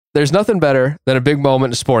There's nothing better than a big moment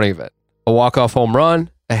in a sporting event. A walk-off home run,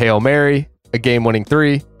 a Hail Mary, a game-winning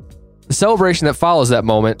three. The celebration that follows that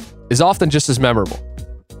moment is often just as memorable.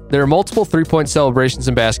 There are multiple three-point celebrations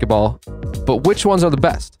in basketball, but which ones are the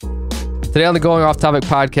best? Today on the Going Off Topic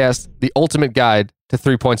podcast, the ultimate guide to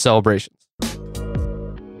three-point celebrations.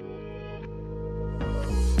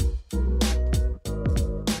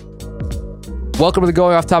 Welcome to the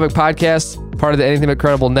Going Off Topic podcast, part of the Anything But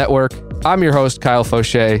Credible network. I'm your host, Kyle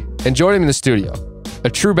Fauché, and joining me in the studio, a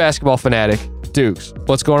true basketball fanatic, Dukes.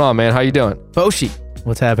 What's going on, man? How you doing? Fauché,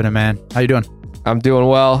 what's happening, man? How you doing? I'm doing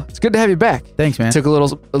well. It's good to have you back. Thanks, man. Took a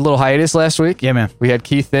little hiatus last week. Yeah, man. We had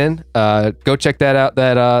Keith in. Go check that out.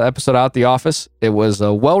 That episode out, The Office. It was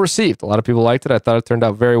well received. A lot of people liked it. I thought it turned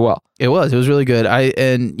out very well. It was really good. I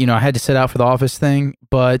had to sit out for the Office thing,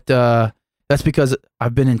 but that's because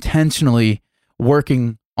I've been intentionally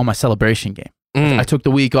working on my celebration game. I took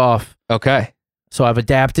the week off. Okay. So I've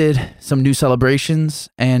adapted some new celebrations,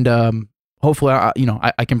 and hopefully,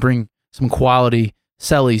 I can bring some quality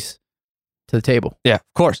cellies to the table. Yeah,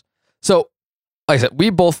 of course. So, like I said, we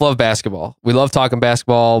both love basketball. We love talking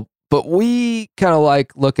basketball, but we kind of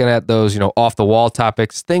like looking at those, off the wall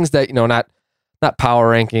topics, things that, not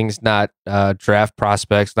power rankings, not draft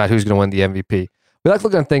prospects, not who's going to win the MVP. We like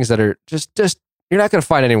looking at things that are just you're not going to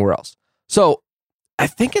find anywhere else. So, I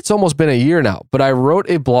think it's almost been a year now, but I wrote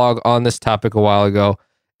a blog on this topic a while ago,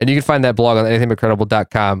 and you can find that blog on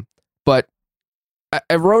anythingbutcredible.com. But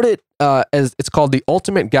I wrote it as it's called The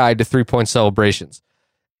Ultimate Guide to Three-Point Celebrations.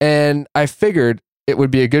 And I figured it would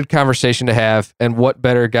be a good conversation to have, and what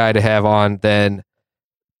better guy to have on than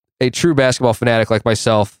a true basketball fanatic like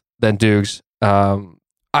myself than Dukes. When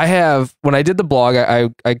I did the blog,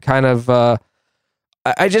 I kind of...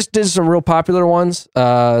 I just did some real popular ones,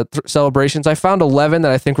 celebrations. I found 11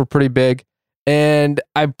 that I think were pretty big, and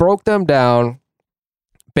I broke them down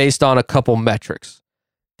based on a couple metrics.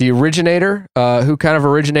 The originator, who kind of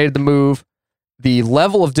originated the move, the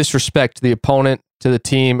level of disrespect to the opponent, to the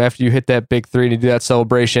team after you hit that big three and you do that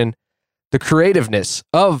celebration, the creativeness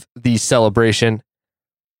of the celebration,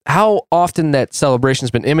 how often that celebration has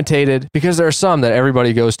been imitated, because there are some that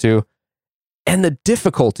everybody goes to, and the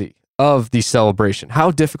difficulty of the celebration. How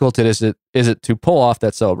difficult is it to pull off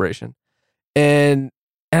that celebration? And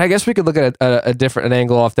I guess we could look at a different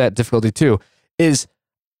angle off that difficulty too. Is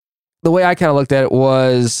the way I kind of looked at it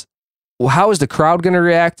was, well, how is the crowd going to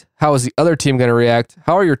react? How is the other team going to react?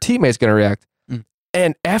 How are your teammates going to react?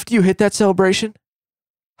 And after you hit that celebration,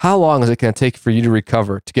 how long is it going to take for you to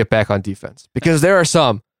recover to get back on defense? Because there are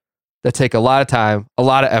some that take a lot of time, a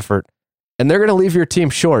lot of effort, and they're going to leave your team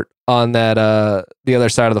short on that the other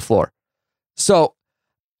side of the floor. So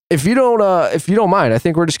if you don't mind, I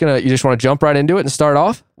think you just want to jump right into it and start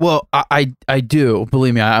off. Well, I do,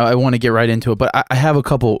 believe me, I want to get right into it, but I have a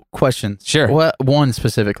couple questions. Sure. One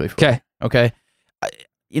specifically. Okay.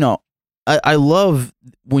 I love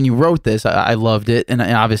when you wrote this. I loved it, and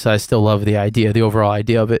obviously I still love the overall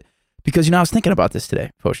idea of it, because I was thinking about this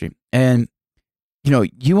today, Fauché, and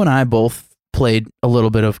you and I both played a little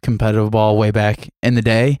bit of competitive ball way back in the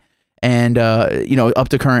day, and up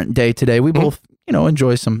to current day today, we both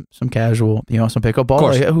enjoy some casual, some pickup ball.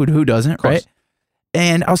 Like, who doesn't, right?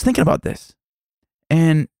 And I was thinking about this,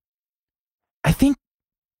 and I think,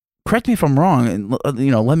 correct me if I'm wrong, and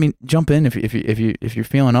let me jump in if you're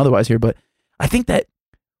feeling otherwise here, but I think that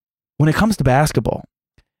when it comes to basketball,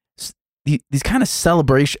 these kind of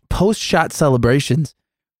post-shot celebrations,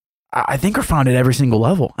 I think are found at every single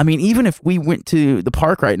level. I mean, even if we went to the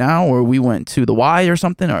park right now, or we went to the Y or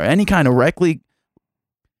something, or any kind of rec league,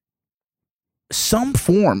 some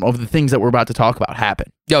form of the things that we're about to talk about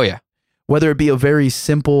happen. Oh, yeah. Whether it be a very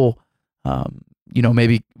simple,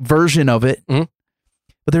 maybe version of it, but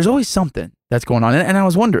there's always something that's going on. And I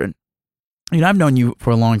was wondering, I've known you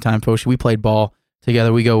for a long time, Fauché. We played ball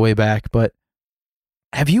together. We go way back. But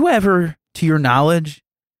have you ever, to your knowledge,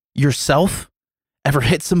 yourself, ever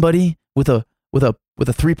hit somebody with a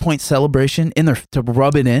 3-point celebration to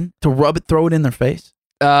throw it in their face?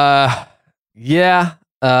 Yeah.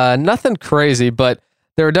 Nothing crazy, but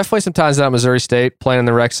there were definitely some times at Missouri State playing in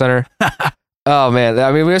the rec center. Oh man,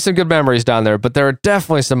 I mean, we have some good memories down there, but there are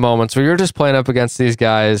definitely some moments where you're just playing up against these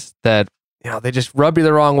guys that, they just rub you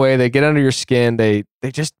the wrong way. They get under your skin. They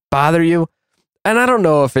just bother you. And I don't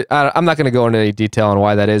know I'm not going to go into any detail on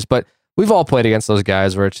why that is, but we've all played against those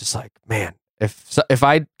guys where it's just like, man, if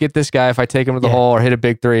I get this guy, if I take him to the hole or hit a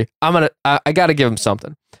big three, I got to give him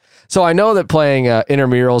something. So I know that playing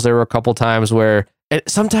intramurals, there were a couple times where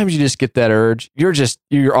sometimes you just get that urge.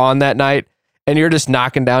 You're on that night and you're just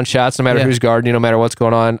knocking down shots no matter Yeah. who's guarding you, no matter what's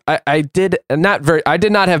going on. I did not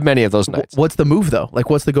have many of those nights. What's the move though? Like,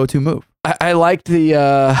 what's the go-to move? I liked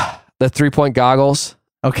the 3-point goggles.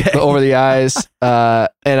 Okay. Over the eyes.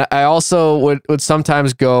 And I also would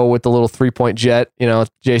sometimes go with the little 3-point jet,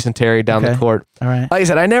 Jason Terry down the court. All right. Like I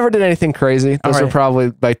said, I never did anything crazy. Those were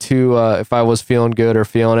probably by two, if I was feeling good or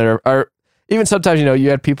feeling it, or even sometimes, you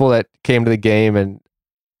had people that came to the game and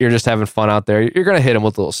you're just having fun out there. You're going to hit them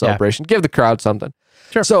with a little celebration. Give the crowd something.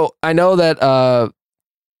 Sure. So I know that I'm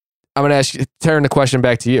going to turn the question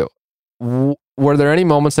back to you. Were there any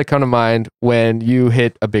moments that come to mind when you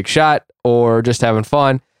hit a big shot or just having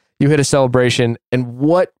fun, you hit a celebration, and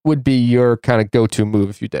what would be your kind of go-to move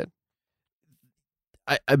if you did?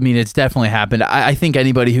 I mean, it's definitely happened. I think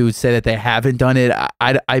anybody who would say that they haven't done it,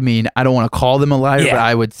 I mean, I don't want to call them a liar, but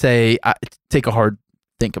I would say take a hard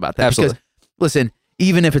think about that. Absolutely. Because, listen,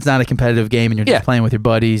 even if it's not a competitive game and you're just playing with your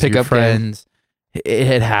buddies, your friends,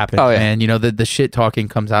 it happens, man. The shit talking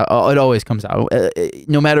comes out. It always comes out.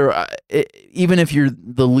 No matter, even if you're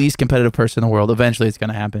the least competitive person in the world, eventually it's going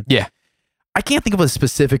to happen. Yeah. I can't think of a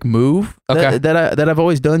specific move that I've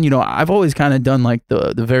always done. I've always kind of done like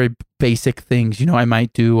the very basic things. I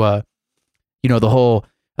might do, the whole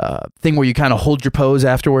thing where you kind of hold your pose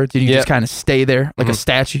afterwards and you just kind of stay there like a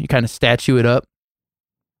statue. You kind of statue it up.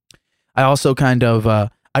 I also kind of,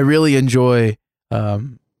 I really enjoy,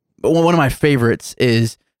 one of my favorites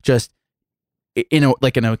is just in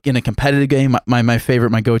a competitive game. My favorite,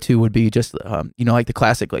 my go-to would be just, like the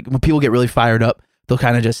classic, like when people get really fired up, they'll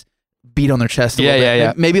kind of just beat on their chest a little bit.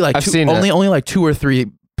 Yeah. Maybe like only like 2 or 3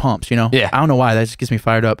 pumps, Yeah. I don't know why, that just gets me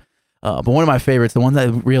fired up. But one of my favorites, the one that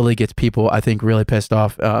really gets people, I think, really pissed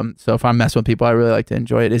off. So if I'm messing with people, I really like to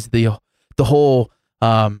enjoy it, is the whole,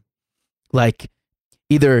 like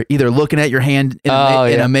either looking at your hand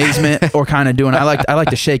in amazement or kind of doing, I like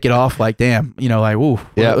to shake it off like, damn, like, ooh,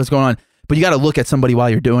 what's going on? But you got to look at somebody while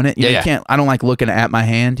you're doing it. You can't, I don't like looking at my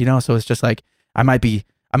hand, so it's just like, I probably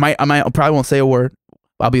won't say a word.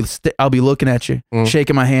 I'll be looking at you,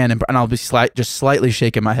 shaking my hand, and I'll be just slightly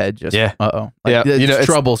shaking my head. Just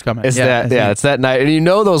trouble's coming. It's it's that night, and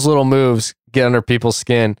those little moves get under people's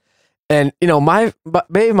skin. And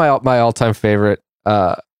maybe my all-time favorite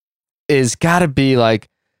is got to be like,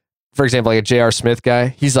 for example, like a J.R. Smith guy.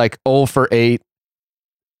 He's like 0 for 8,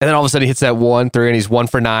 and then all of a sudden he hits that 1-3, and he's 1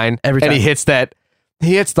 for 9 every time. And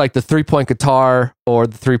he hits like the 3-point guitar or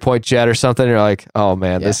the 3-point jet or something. And you're like, oh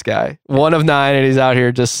man, this guy 1 of 9, and he's out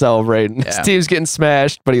here just celebrating. His team's getting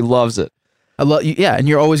smashed, but he loves it. I love you. Yeah. And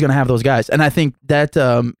you're always going to have those guys. And I think that,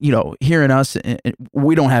 hearing us,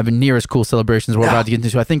 we don't have near as cool celebrations we're about to get into.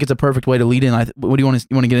 So I think it's a perfect way to lead in. What do you want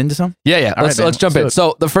to get into some? Yeah. Let's jump in.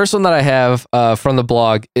 So the first one that I have from the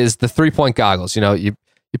blog is the 3-point goggles. You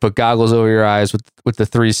put goggles over your eyes with the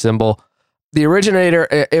 3 symbol. The originator,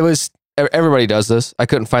 it was, everybody does this. I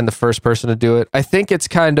couldn't find the first person to do it. I think it's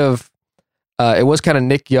kind of, it was kind of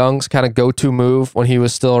Nick Young's kind of go-to move when he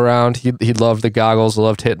was still around. He loved the goggles,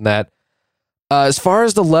 loved hitting that. As far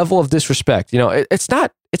as the level of disrespect,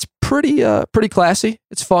 it's pretty classy.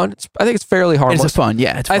 It's fun. I think it's fairly harmless. It's fun.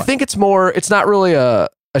 Yeah. It's fun. I think it's not really a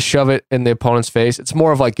shove it in the opponent's face. It's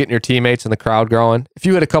more of like getting your teammates and the crowd going. If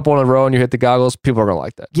you hit a couple in a row and you hit the goggles, people are going to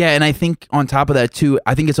like that. Yeah, and I think on top of that too,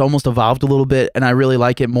 I think it's almost evolved a little bit, and I really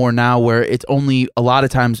like it more now where it's only a lot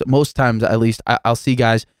of times, most times at least, I'll see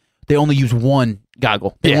guys, they only use one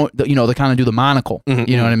goggle. They kind of do the monocle. Mm-hmm.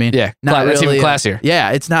 You know what I mean? Yeah, that's even classier.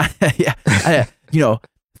 Yeah, it's not,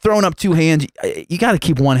 throwing up 2 hands, you got to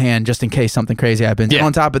keep one hand just in case something crazy happens. Yeah. And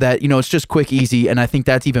on top of that, it's just quick, easy, and I think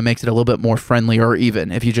that even makes it a little bit more friendly or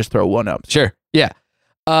even if you just throw one up. Sure. Yeah.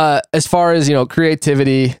 As far as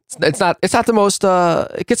creativity, it's not the most.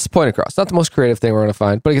 It gets the point across. It's not the most creative thing we're gonna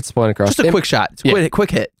find, but it gets the point across. Just a quick shot. It's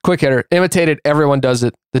quick hit. Quick hitter. Imitated. Everyone does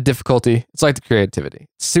it. The difficulty. It's like the creativity.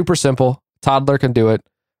 It's super simple. Toddler can do it.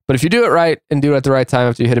 But if you do it right and do it at the right time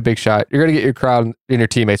after you hit a big shot, you're gonna get your crowd and your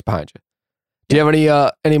teammates behind you. Do you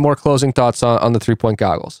have any more closing thoughts on the 3-point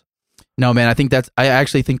goggles? No, man. I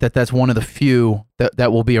actually think that's one of the few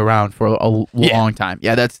that will be around for a long time.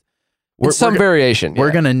 Yeah, that's some variation.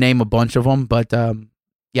 We're gonna name a bunch of them, but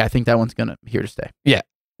I think that one's here to stay. Yeah.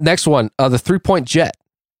 Next one, the 3-point jet.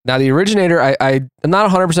 Now the originator, I'm not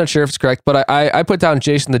 100% sure if it's correct, but I put down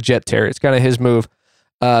Jason the Jet Terry. It's kind of his move.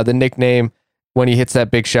 The nickname when he hits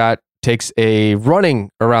that big shot takes a running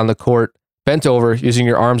around the court, bent over, using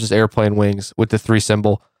your arms as airplane wings with the 3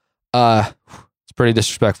 symbol. It's pretty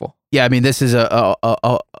disrespectful. Yeah, I mean, this is a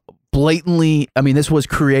blatantly. I mean, this was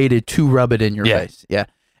created to rub it in your face. Yeah,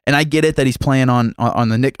 and I get it that he's playing on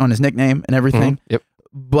his nickname and everything. Mm-hmm. Yep.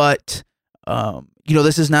 But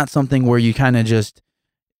this is not something where you kind of just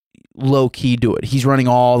low key do it. He's running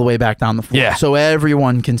all the way back down the floor, so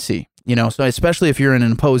everyone can see. So especially if you're in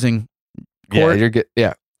an opposing court. Yeah, you're good.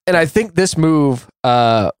 Yeah, and I think this move.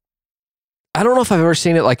 I don't know if I've ever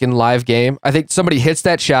seen it like in live game. I think somebody hits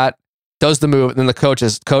that shot, does the move, and then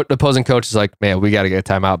the opposing coach is like, "Man, we got to get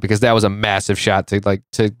a timeout because that was a massive shot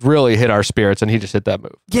to really hit our spirits," and he just hit that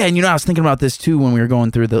move. Yeah, and I was thinking about this too when we were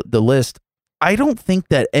going through the list. I don't think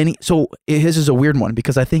that so his is a weird one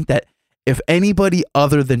because I think that if anybody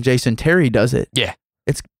other than Jason Terry does it,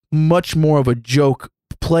 it's much more of a joke,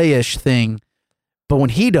 playish thing. But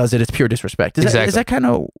when he does it, it's pure disrespect. Is that kind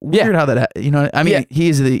of weird how that, I mean, he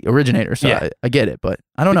is the originator, so I get it, but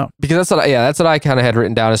I don't know. Because that's what I kind of had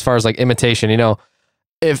written down as far as like imitation,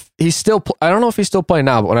 if he's still, I don't know if he's still playing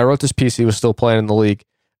now, but when I wrote this piece, he was still playing in the league.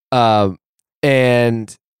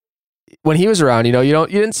 And when he was around, you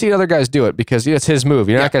didn't see other guys do it because it's his move.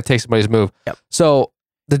 You're not going to take somebody's move. Yep. So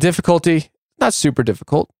the difficulty, not super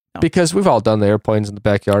difficult because we've all done the airplanes in the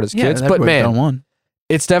backyard as kids, but man,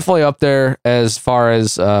 it's definitely up there as far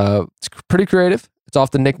as it's pretty creative. It's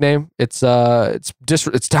off the nickname. It's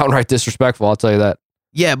downright disrespectful. I'll tell you that.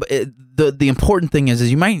 Yeah, but the important thing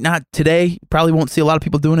is you might not today. Probably won't see a lot of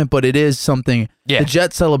people doing it, but it is something. Yeah. The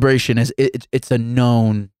jet celebration it's a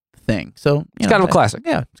known thing. So it's kind of a classic.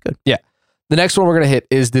 Yeah, it's good. Yeah. The next one we're gonna hit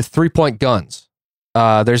is the 3-point guns.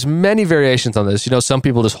 There's many variations on this. Some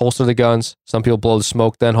people just holster the guns. Some people blow the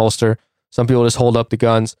smoke then holster. Some people just hold up the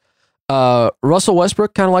guns. Russell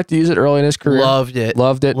Westbrook kind of liked to use it early in his career. Loved it.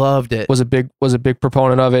 Was a big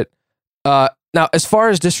proponent of it. Now, as far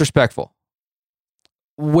as disrespectful,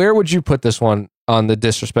 where would you put this one on the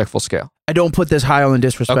disrespectful scale? I don't put this high on the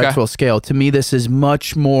disrespectful scale. To me, this is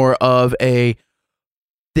much more of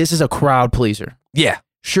this is a crowd pleaser. Yeah.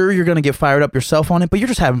 Sure, you're going to get fired up yourself on it, but you're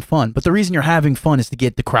just having fun. But the reason you're having fun is to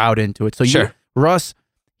get the crowd into it. So Russ,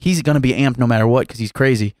 he's going to be amped no matter what because he's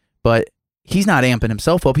crazy, but he's not amping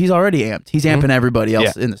himself up. He's already amped. He's amping everybody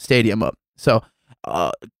else in the stadium up. So,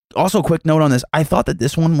 also a quick note on this. I thought that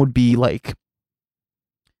this one would be like,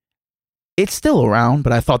 it's still around,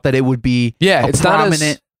 but I thought that it would be a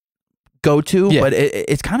prominent go-to, but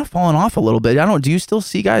it's kind of fallen off a little bit. I don't know. Do you still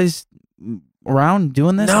see guys around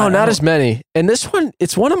doing this? No, not as many. And this one,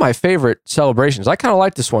 it's one of my favorite celebrations. I kind of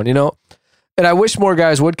like this one, and I wish more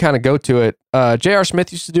guys would kind of go to it. J.R.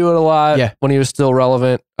 Smith used to do it a lot when he was still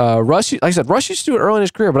relevant. Russ, like I said, Russ used to do it early in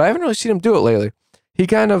his career, but I haven't really seen him do it lately. He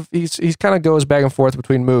kind of goes back and forth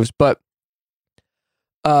between moves, but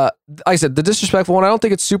like I said, the disrespectful one, I don't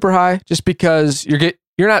think it's super high, just because you're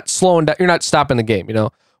not slowing down, you're not stopping the game.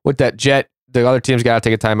 With that jet, the other team's got to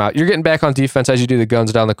take a timeout. You're getting back on defense as you do the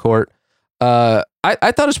guns down the court. I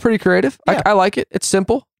thought it was pretty creative. Yeah. I like it. It's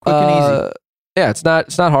simple, quick and easy. Yeah, it's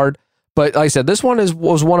not hard. But like I said, this one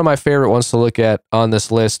was one of my favorite ones to look at on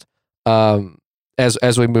this list.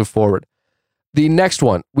 As we move forward, the next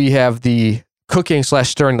one we have the cooking /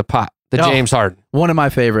 stirring the pot. James Harden, one of my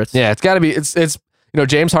favorites. Yeah, it's got to be. It's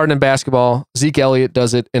James Harden in basketball. Zeke Elliott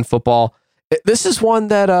does it in football. This is one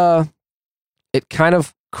that it kind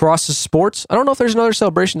of crosses sports. I don't know if there's another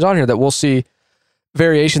celebrations on here that we'll see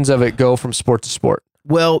variations of it go from sport to sport.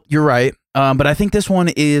 Well, you're right. But I think this one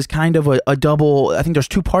is kind of a double. I think there's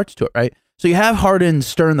two parts to it, right? So you have Harden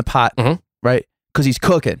stirring the pot, right? Because he's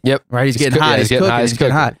cooking. Yep. Right. He's getting hot. He's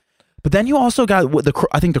getting hot. But then you also got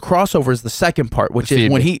I think the crossover is the second part, which is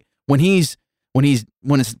when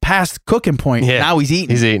it's past cooking point. Yeah. Now he's eating.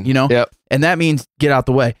 He's eating. Yep. And that means get out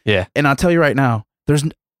the way. Yeah. And I'll tell you right now,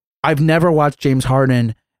 I've never watched James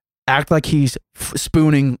Harden act like he's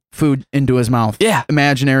spooning food into his mouth. Yeah.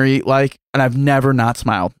 Imaginary, and I've never not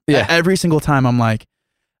smiled. Yeah. Every single time I'm like,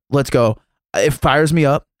 let's go. It fires me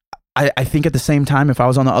up. I think at the same time, if I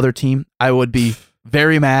was on the other team, I would be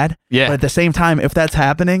very mad. Yeah. But at the same time, if that's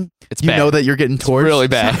happening, you know that you're getting torched. It's really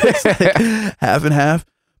bad. Half and half.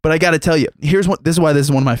 But I got to tell you, this is why this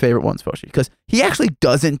is one of my favorite ones, Foshi, because he actually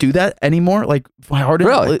doesn't do that anymore. Like Harden,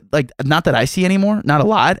 really? Not that I see anymore, not a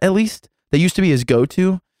lot at least. They used to be his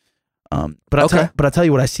go-to. But I'll tell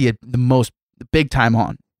you what I see the big time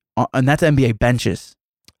on, and that's NBA benches.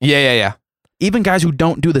 Yeah. Even guys who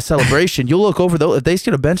don't do the celebration, you'll look over though. If they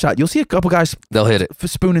get a bench shot, you'll see a couple guys. They'll hit it,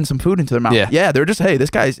 spooning some food into their mouth. Yeah. They're just, hey,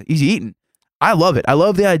 this guy's he's eating. I love it. I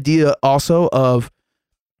love the idea also of.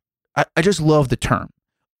 I just love the term.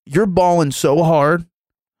 You're balling so hard,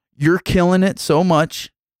 you're killing it so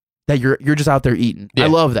much that you're just out there eating. Yeah. I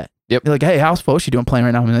love that. Yep. You're like, hey, how's Foshi doing playing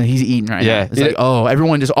right now? And he's eating right now. It's like, oh,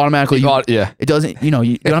 everyone just automatically. It doesn't. You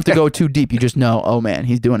don't have to go too deep. You just know, oh man,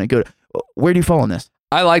 he's doing it good. Where do you fall on this?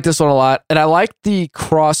 I like this one a lot, and I like the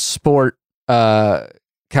cross sport kind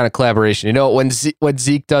of collaboration. When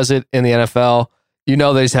Zeke does it in the NFL,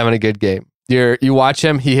 that he's having a good game. You watch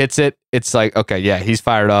him, he hits it. It's like, okay, yeah, he's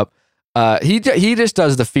fired up. He just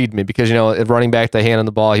does the feed me because, running back, the hand on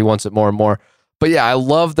the ball, he wants it more and more. But yeah, I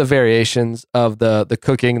love the variations of the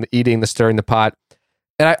cooking, the eating, the stirring the pot.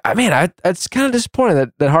 And it's kind of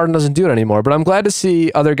disappointing that Harden doesn't do it anymore. But I'm glad to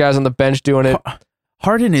see other guys on the bench doing it.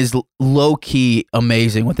 Harden is low key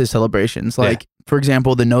amazing with his celebrations. Like, for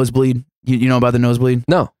example, the nosebleed. You know about the nosebleed?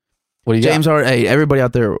 No. What do you James got? Harden, hey, everybody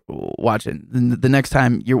out there watching, the next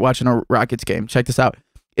time you're watching a Rockets game, check this out.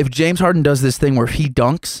 If James Harden does this thing where he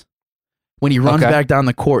dunks, when he runs back down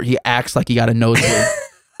the court, he acts like he got a nosebleed.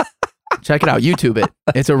 Check it out. YouTube it.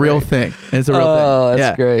 It's a real thing. It's a real thing. Oh,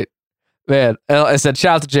 that's great. Man, I said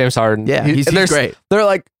shout out to James Harden. Yeah, he's great.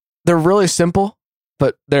 They're really simple,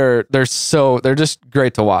 but they're just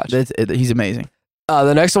great to watch. He's amazing.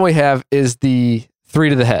 The next one we have is the 3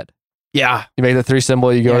 to the head. Yeah. You make the 3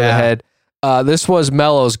 symbol, you go to the head. This was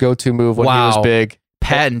Melo's go-to move when he was big.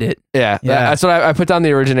 Patented. Yeah. That's what I put down.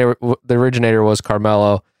 The originator was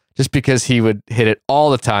Carmelo, just because he would hit it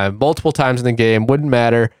all the time, multiple times in the game. Wouldn't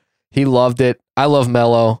matter. He loved it. I love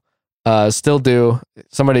Melo. Still do.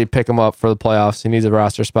 Somebody pick him up for the playoffs. He needs a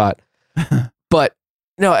roster spot. But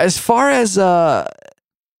as far as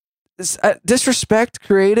disrespect,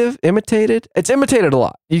 creative, imitated, it's imitated a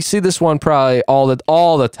lot. You see this one probably all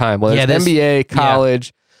the time. Whether it's NBA,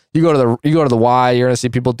 college, you go to the Y, you're gonna see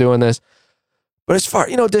people doing this. But as far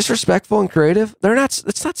disrespectful and creative, they're not.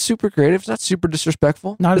 It's not super creative. It's not super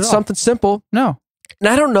disrespectful. It's something simple. No, and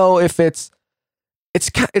I don't know if it's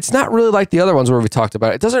not really like the other ones where we talked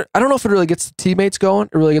about it. I don't know if it really gets the teammates going.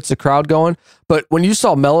 It really gets the crowd going. But when you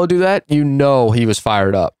saw Melo do that, he was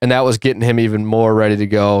fired up, and that was getting him even more ready to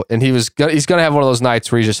go. And he's going to have one of those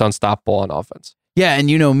nights where he's just unstoppable on offense. Yeah, and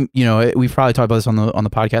we've probably talked about this on the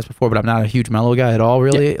podcast before, but I'm not a huge Melo guy at all,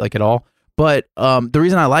 really, at all. But the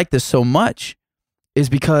reason I like this so much is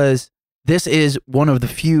because this is one of the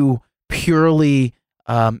few purely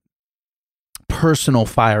personal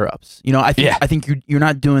fire-ups. I think you're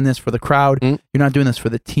not doing this for the crowd. You're not doing this for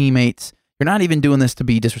the teammates. You're not even doing this to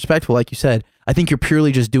be disrespectful, like you said. I think you're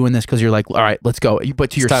purely just doing this because you're like, all right, let's go.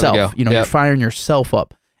 But to yourself, you're firing yourself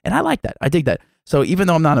up. And I like that. I dig that. So even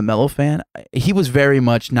though I'm not a Melo fan, he was very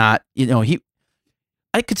much not,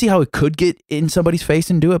 I could see how it could get in somebody's face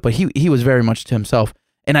and do it, but he was very much to himself.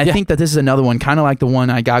 And I think that this is another one, kind of like the one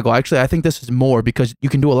I got go. Actually, I think this is more because you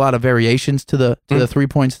can do a lot of variations to the 3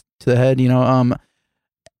 points to the head,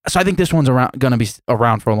 So I think this one's going to be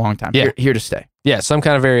around for a long time. Here to stay. Yeah, some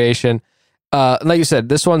kind of variation. Like you said,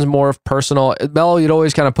 this one's more personal. Melo, you'd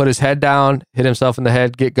always kind of put his head down, hit himself in the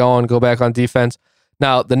head, get going, go back on defense.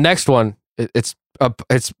 Now, the next one, it's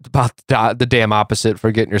about the damn opposite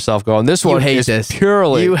for getting yourself going. This one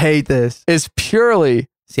purely... You hate this. Is purely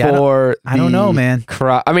for I don't know, man.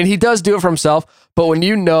 I mean, he does do it for himself, but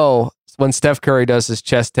when Steph Curry does his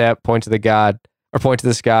chest tap, point to the God, or point to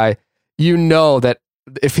the sky, that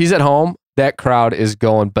if he's at home, that crowd is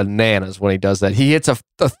going bananas when he does that. He hits a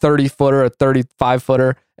 30-footer, a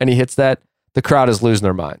 35-footer, and he hits that. The crowd is losing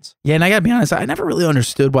their minds. Yeah, and I gotta be honest, I never really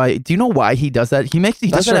understood why. Do you know why he does that? He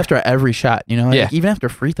does that after every shot. Even after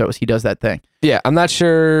free throws, he does that thing. Yeah, I'm not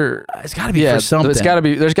sure. It's got to be for something.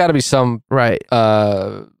 There's got to be some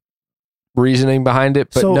reasoning behind it,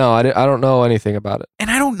 but no, I don't know anything about it.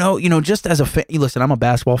 And I don't know, just as a fan. Listen, I'm a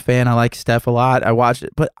basketball fan. I like Steph a lot. I watch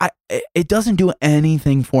it, but it doesn't do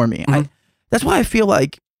anything for me. Mm-hmm. That's why I feel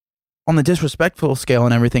like on the disrespectful scale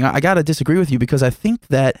and everything, I got to disagree with you because I think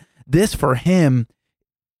that this for him,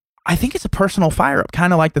 I think it's a personal fire up,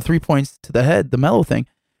 kind of like the 3 points to the head, the Melo thing.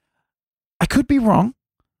 I could be wrong,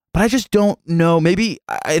 but I just don't know. Maybe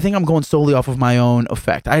I think I'm going solely off of my own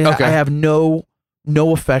effect. I have no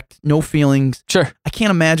effect, no feelings. Sure. I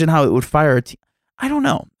can't imagine how it would fire a team. I don't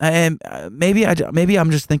know. Maybe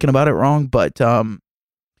I'm just thinking about it wrong, but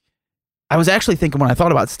I was actually thinking when I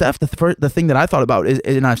thought about Steph, the thing that I thought about is,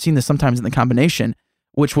 and I've seen this sometimes in the combination,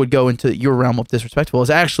 which would go into your realm of disrespectful, is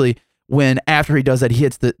actually when after he does that, he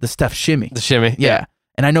hits the Steph shimmy. The shimmy. Yeah.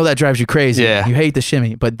 And I know that drives you crazy. Yeah. You hate the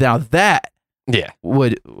shimmy, but now that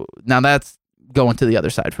that's going to the other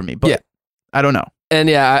side for me. But I don't know. And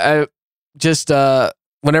I just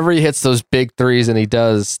whenever he hits those big threes and he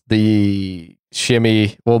does the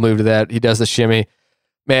shimmy, we'll move to that. He does the shimmy.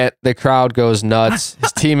 Man, the crowd goes nuts.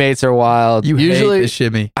 His teammates are wild. You usually hate the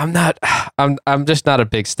shimmy. I'm just not a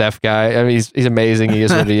big Steph guy. I mean, he's amazing. He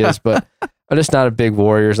is what he is, but I'm just not a big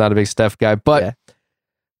Warriors, not a big Steph guy. But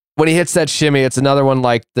when he hits that shimmy, it's another one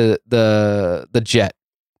like the jet.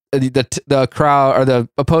 The crowd or the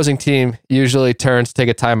opposing team usually turns to take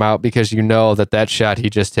a timeout because that shot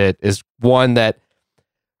he just hit is one that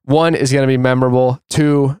 1 is going to be memorable.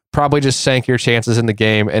 2, probably just sank your chances in the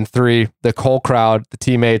game. And 3, the whole crowd, the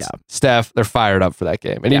teammates, Steph, they're fired up for that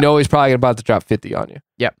game. And you know he's probably about to drop 50 on you.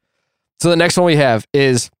 Yep. So the next one we have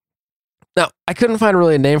is, now I couldn't find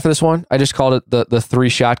really a name for this one. I just called it the 3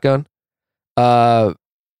 shotgun.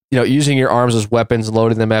 Using your arms as weapons,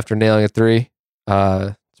 loading them after nailing a 3.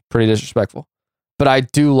 It's pretty disrespectful. But I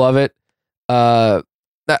do love it.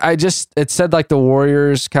 It said like the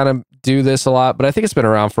Warriors kind of do this a lot, but I think it's been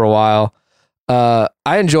around for a while. I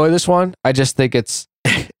enjoy this one. I just think it's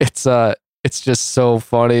just so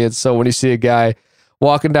funny. And so when you see a guy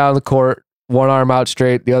walking down the court, one arm out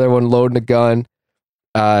straight, the other one loading a gun,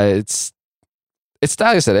 it's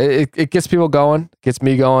like I said, it gets people going, gets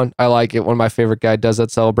me going. I like it. One of my favorite guys does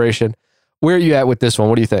that celebration. Where are you at with this one?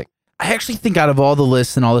 What do you think? I actually think out of all the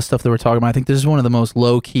lists and all the stuff that we're talking about, I think this is one of the most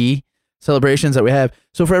low-key celebrations that we have.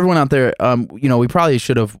 So for everyone out there, we probably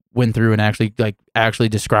should have went through and actually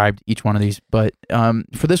described each one of these. But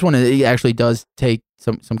for this one, it actually does take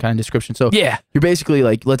some kind of description. So yeah, you're basically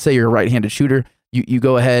like, let's say you're a right-handed shooter. You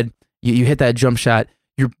go ahead, you hit that jump shot.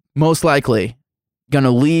 You're most likely going to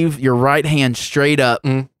leave your right hand straight up,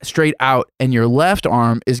 straight out, and your left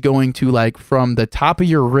arm is going to like from the top of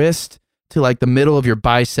your wrist to like the middle of your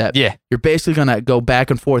bicep. Yeah. You're basically going to go back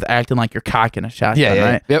and forth acting like you're cocking a shotgun,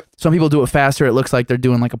 right? Yep. Some people do it faster. It looks like they're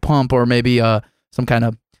doing like a pump or maybe some kind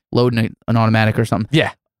of loading an automatic or something.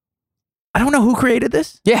 Yeah. I don't know who created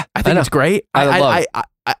this. Yeah. I think it's great. I love it.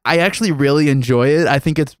 I actually really enjoy it. I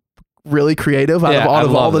think it's really creative out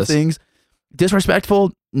of all the things.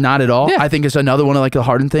 Disrespectful, not at all. Yeah. I think it's another one of like the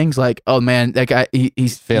hardened things. Like, oh man, that guy,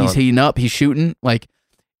 he's heating up, he's shooting. Like,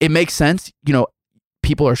 it makes sense.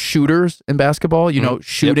 People are shooters in basketball.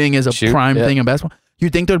 Shooting is a prime thing in basketball.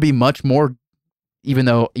 You'd think there'd be much more, even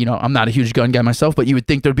though, I'm not a huge gun guy myself, but you would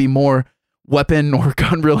think there'd be more weapon or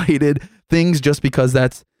gun related things just because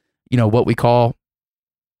that's, what we call,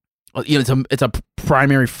 it's a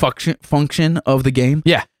primary function of the game.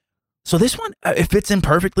 Yeah. So this one, it fits in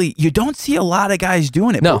perfectly. You don't see a lot of guys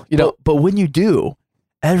doing it. No, you don't. But when you do,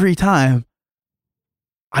 every time,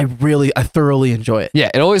 I thoroughly enjoy it. Yeah,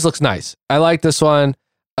 it always looks nice. I like this one.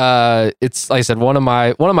 It's like I said, one of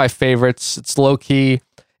my favorites. It's low key,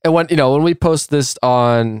 and when we post this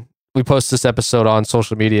episode on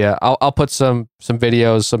social media, I'll put some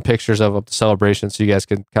videos, some pictures of the celebration, so you guys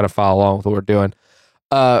can kind of follow along with what we're doing.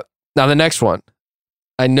 Now the next one,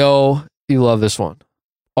 I know you love this one.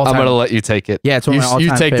 I'm going to let you take it. Yeah, it's one of my all-time You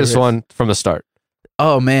take favorites. this one from the start.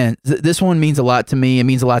 Oh, man. This one means a lot to me. It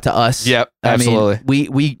means a lot to us. Yep, absolutely. I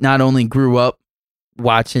mean, we not only grew up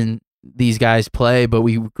watching these guys play, but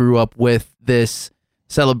we grew up with this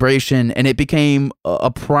celebration, and it became a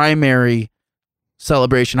primary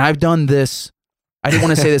celebration. I've done this. I didn't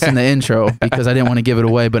want to say this in the intro because I didn't want to give it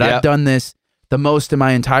away, but I've done this the most in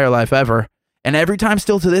my entire life ever. And every time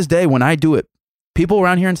still to this day, when I do it, people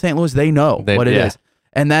around here in St. Louis, they know what it is.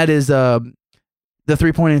 And that is the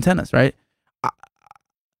 3-point antennas, right?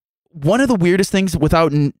 One of the weirdest things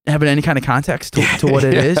without having any kind of context to what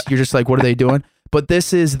it is, you're just like, what are they doing? But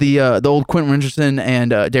this is the old Quentin Richardson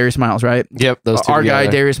and Darius Miles, right? Yep, those two Our together.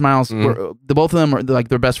 guy, Darius Miles, the both of them are like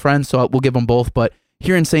their best friends, so we'll give them both. But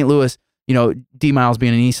here in St. Louis, D Miles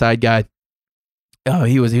being an East Side guy,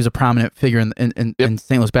 he was a prominent figure in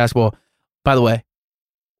St. Louis basketball. By the way,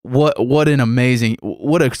 what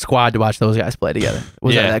a squad to watch those guys play together.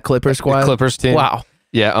 Was that Clippers squad? The Clippers team. Wow.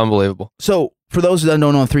 Yeah, unbelievable. So for those that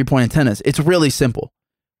don't know 3-point antennas, it's really simple.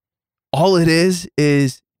 All it is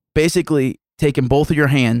basically taking both of your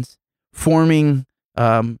hands, forming,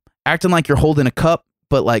 acting like you're holding a cup,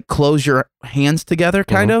 but like close your hands together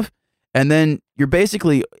kind of. And then you're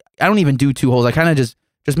basically, I don't even do 2 holes. I kind of just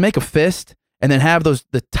make a fist and then have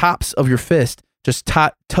the tops of your fist just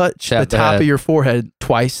touch the top of your forehead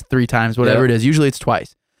twice, 3 times, whatever it is. Usually it's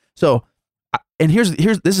twice. So, and here's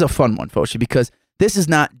this is a fun one, Foshi, because this is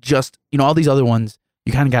not just, all these other ones,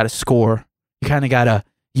 you kind of got to score. You kind of got to,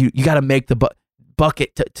 you got to make the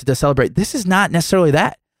bucket to celebrate. This is not necessarily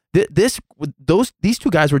that. These 2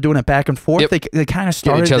 guys were doing it back and forth. They kind of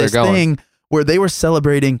started this thing where they were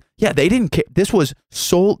celebrating. Yeah, they didn't care. They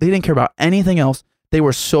didn't care about anything else. They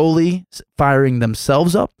were solely firing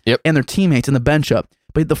themselves up and their teammates in the bench up.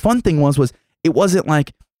 But the fun thing was it wasn't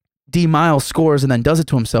like D Miles scores and then does it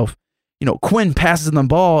to himself. Quinn passes them the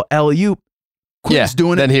ball, alley-oop. Quinn's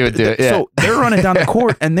doing it. Then he would do it. Yeah. So they're running down the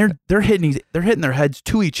court and they're hitting their heads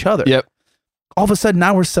to each other. Yep. All of a sudden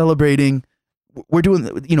now we're celebrating. We're doing,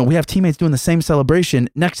 we have teammates doing the same celebration.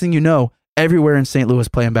 Next thing you know, everywhere in St. Louis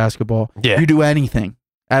playing basketball, you do anything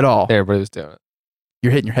at all. Everybody was doing it.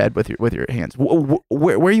 you're hitting your head with your hands. Where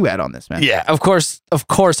are you at on this, man? Yeah, of course,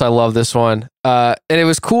 I love this one. And it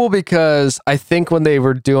was cool because I think when they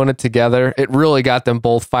were doing it together, it really got them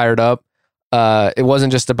both fired up. It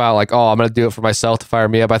wasn't just about like, oh, I'm going to do it for myself to fire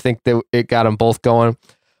me up. I think that it got them both going.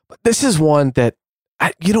 But this is one that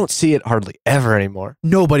you don't see it hardly ever anymore.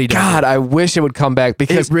 Nobody does. God, I wish it would come back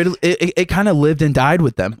because it kind of lived and died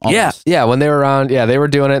with them. Almost. Yeah. When they were around, they were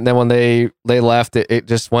doing it, and then when they left, it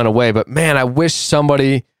just went away. But man, I wish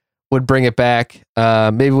somebody would bring it back.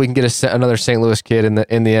 Maybe we can get another St. Louis kid in the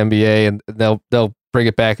NBA, and they'll bring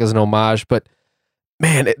it back as an homage. But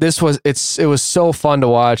man, it was so fun to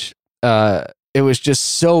watch. It was just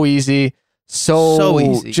so easy, so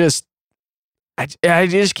easy. Just I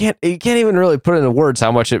just can't. You can't even really put into words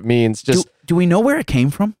how much it means. Just do we know where it came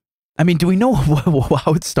from? I mean, do we know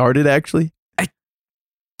how it started? Actually,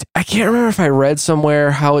 I can't remember if I read somewhere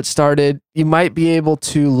how it started. You might be able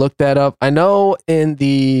to look that up. I know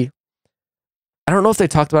I don't know if they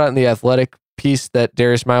talked about it in the Athletic piece that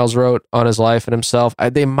Darius Miles wrote on his life and himself.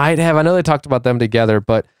 They might have. I know they talked about them together,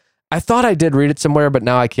 but I thought I did read it somewhere, but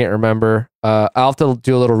now I can't remember. I'll have to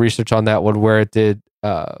do a little research on that one where it did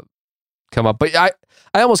come up. But I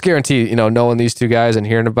almost guarantee, knowing these two guys and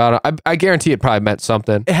hearing about it, I guarantee it probably meant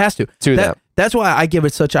something. It has to them. That's why I give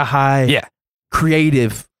it such a high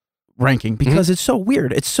creative ranking, because it's so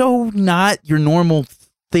weird. It's so not your normal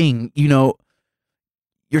thing.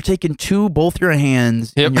 You're taking both your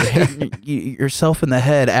hands and you're hitting yourself in the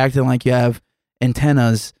head, acting like you have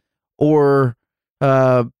antennas, or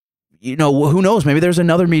who knows? Maybe there's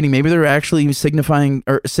another meaning. Maybe they're actually signifying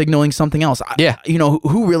or signaling something else.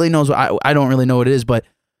 Who really knows? I don't really know what it is, but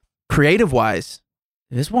creative wise,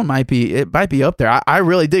 this one might be up there. I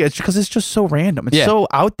really dig it because it's just so random. It's so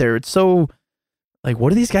out there. It's so like,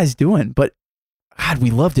 what are these guys doing? But God, we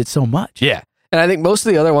loved it so much. Yeah. And I think most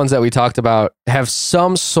of the other ones that we talked about have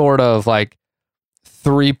some sort of like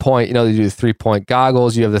 3-point, you do the 3-point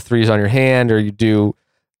goggles, you have the threes on your hand, or you do,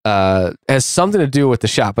 has something to do with the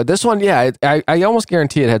shot. But this one, I almost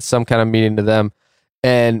guarantee it had some kind of meaning to them.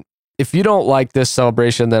 And if you don't like this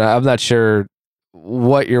celebration, then I'm not sure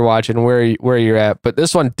what you're watching, where you're at. But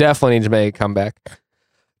this one definitely needs to make a comeback.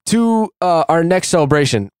 To our next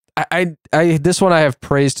celebration, this one I have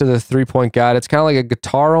praise to the 3-point god. It's kind of like a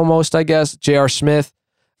guitar almost, I guess. J.R. Smith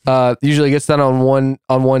usually gets down on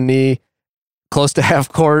one knee, close to half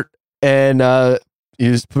court, and he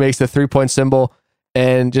just makes the 3-point symbol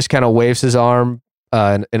and just kind of waves his arm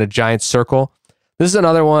in a giant circle. This is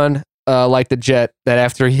another one like the Jet that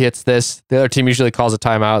after he hits this, the other team usually calls a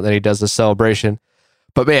timeout, and then he does the celebration.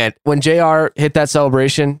 But man, when JR hit that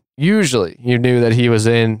celebration, usually you knew that he was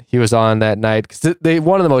on that night, because they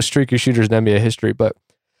one of the most streaky shooters in NBA history. But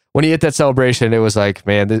when he hit that celebration, it was like,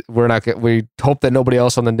 man, we hope that nobody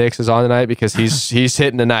else on the Knicks is on tonight, because he's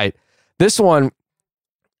hitting tonight. This one,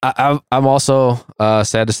 I'm also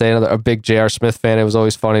sad to say a big J.R. Smith fan. It was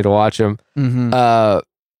always funny to watch him. Mm-hmm.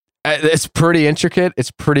 It's pretty intricate.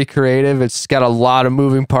 It's pretty creative. It's got a lot of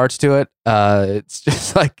moving parts to it. It's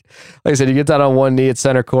just like I said, you get down on one knee at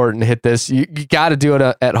center court and hit this. You got to do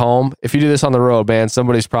it at home. If you do this on the road, man,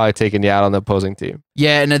 somebody's probably taking you out on the opposing team.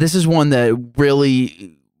 Yeah, and this is one that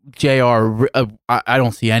really JR. I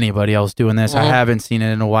don't see anybody else doing this. I haven't seen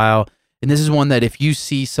it in a while. And this is one that if you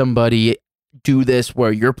see somebody do this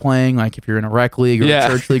where you're playing, like if you're in a rec league or a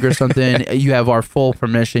church league or something, you have our full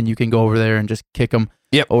permission. You can go over there and just kick them.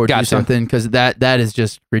 Yep, or do something, because that is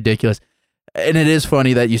just ridiculous. And it is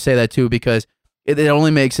funny that you say that too, because it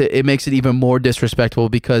only makes it even more disrespectful,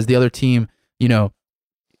 because the other team,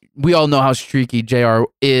 we all know how streaky JR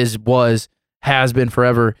has been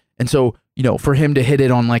forever. And so, for him to hit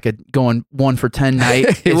it on like a going 1 for 10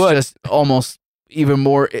 night, it's just almost even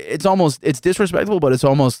more, it's disrespectful, but it's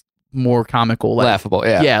almost more comical, like, laughable.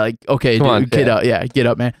 Yeah, like, okay, dude, get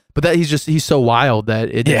up, man. But that he's so wild that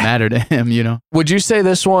it didn't matter to him. Would you say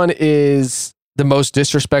this one is the most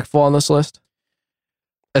disrespectful on this list,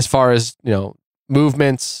 as far as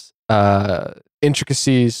movements,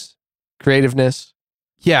 intricacies, creativeness?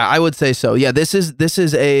 Yeah, I would say so. Yeah, this is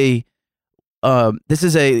a I'm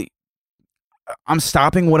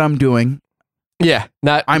stopping what I'm doing. Yeah,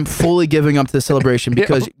 I'm fully giving up to the celebration,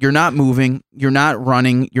 because you're not moving, you're not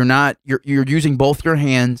running, you're using both your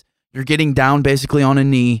hands, you're getting down basically on a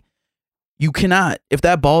knee. You cannot, if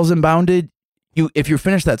that ball's inbounded, if you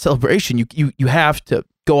finish that celebration, you have to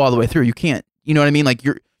go all the way through. You can't, you know what I mean? Like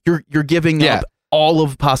you're giving up all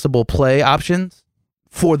of possible play options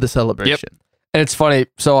for the celebration. Yep. And it's funny.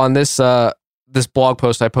 So on this blog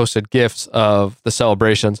post, I posted GIFs of the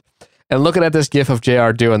celebrations, and looking at this GIF of JR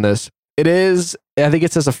doing this. It is, I think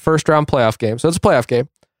it says a first round playoff game. So it's a playoff game.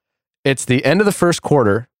 It's the end of the first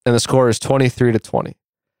quarter, and the score is 23-20.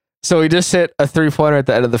 So he just hit a 3-pointer at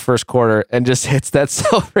the end of the first quarter and just hits that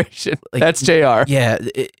celebration. That's JR. Yeah,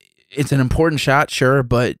 it's an important shot, sure,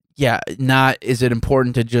 but yeah, is it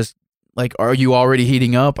important to just are you already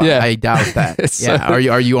heating up? Yeah. I doubt that. Yeah,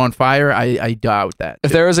 are you on fire? I doubt that.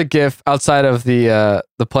 If there was a GIF outside of the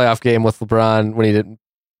playoff game with LeBron when he didn't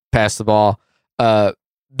pass the ball,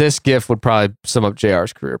 this GIF would probably sum up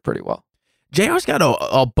JR's career pretty well. JR's got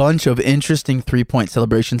a bunch of interesting 3-point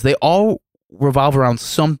celebrations. They all revolve around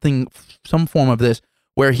some form of this,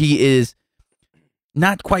 where he is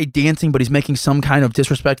not quite dancing, but he's making some kind of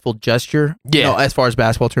disrespectful gesture. Yeah, as far as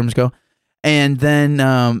basketball terms go. And then,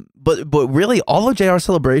 but really, all of JR's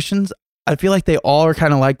celebrations, I feel like they all are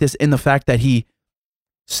kind of like this in the fact that he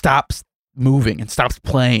stops moving and stops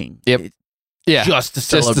playing. Yep. Yeah. Just to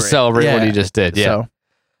celebrate what he just did. Yeah. So,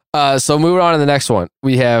 So moving on to the next one,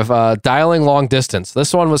 we have dialing long distance.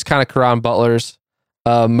 This one was kind of Caron Butler's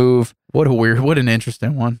move. What an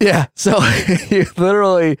interesting one. Yeah. So he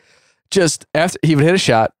literally just after he would hit a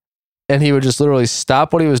shot, and he would just literally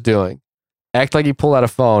stop what he was doing, act like he pulled out a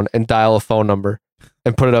phone and dial a phone number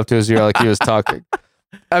and put it up to his ear like he was talking.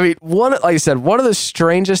 I mean, like I said, one of the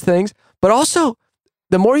strangest things, but also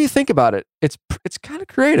the more you think about it, it's kind of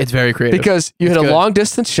creative. It's very creative because you hit a long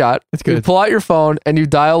distance shot. It's good. You pull out your phone and you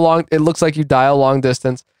dial long. It looks like you dial long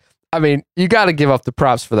distance. I mean, you got to give up the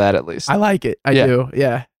props for that at least. I like it. I do.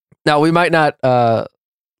 Yeah. Now we might not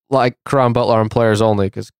like Caron Butler on players only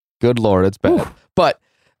because good Lord, it's bad. Ooh. But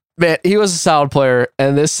man, he was a solid player,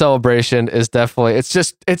 and this celebration is definitely. It's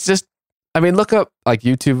just. I mean, look up like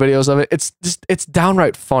YouTube videos of it. It's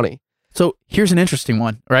downright funny. So here's an interesting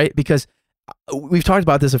one, right? Because we've talked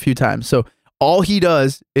about this a few times. So all he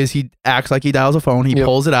does is he acts like he dials a phone. He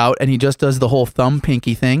pulls it out, and he just does the whole thumb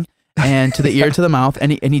pinky thing, and to the ear to the mouth,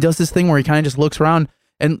 and he does this thing where he kind of just looks around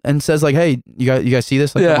and says like, "Hey, you guys see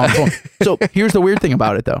this?" Like, I'm on the phone. So here's the weird thing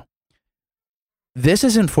about it, though. This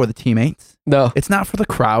isn't for the teammates. No, it's not for the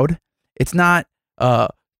crowd. It's not to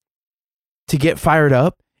get fired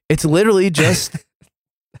up. It's literally just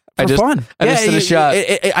for fun. I just did a shot.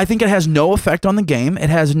 I think it has no effect on the game. It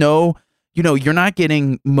has no, you're not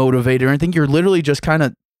getting motivated or anything. You're literally just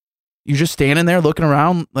you're just standing there looking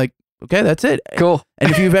around like, okay, that's it. Cool.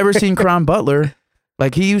 And if you've ever seen Caron Butler,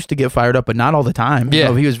 like he used to get fired up, but not all the time.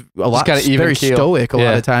 Yeah. He was a lot very stoic a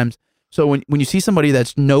lot of times. So when you see somebody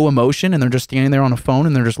that's no emotion and they're just standing there on a phone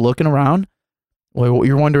and they're just looking around, well,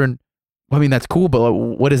 you're wondering, I mean, that's cool, but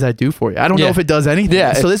what does that do for you? I don't know if it does anything.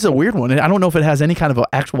 Yeah, so this is a weird one. I don't know if it has any kind of an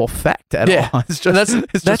actual effect at all. It's just,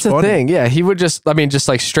 that's the thing. Yeah, he would just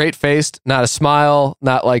like straight faced, not a smile,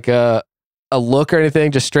 not like a look or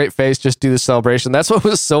anything, just straight face, just do the celebration. That's what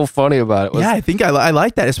was so funny about it. I think I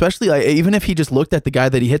like that, especially even if he just looked at the guy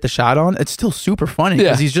that he hit the shot on, it's still super funny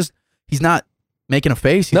because he's not making a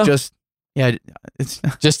face. He's just. Yeah, it's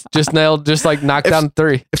just nailed, just like knocked down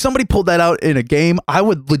 3. If somebody pulled that out in a game, I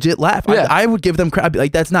would legit laugh. Yeah. I would give them crap. I'd be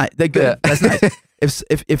like, that's not that good. Yeah. That's nice.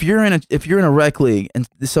 If you're in a rec league and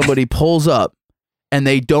somebody pulls up and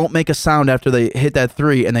they don't make a sound after they hit that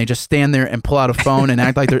 3 and they just stand there and pull out a phone and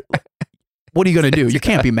act like they're, what are you gonna do? You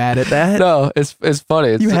can't be mad at that. No, it's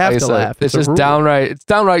funny. You have to laugh. It's just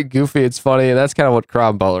downright goofy. It's funny, and that's kind of what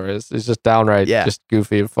Caron Butler is. It's just downright just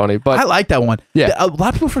goofy and funny. But I like that one. Yeah, a lot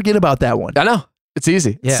of people forget about that one. I know. It's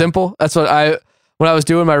easy. It's simple. That's what when I was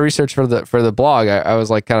doing my research for the blog, I was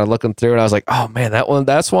like kind of looking through, and I was like, oh man,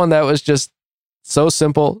 that's one that was just so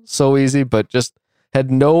simple, so easy, but just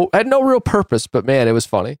had no real purpose. But man, it was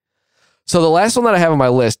funny. So the last one that I have on my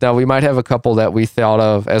list, now we might have a couple that we thought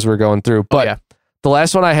of as we're going through, but the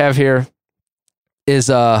last one I have here is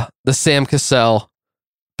the Sam Cassell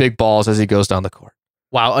big balls as he goes down the court.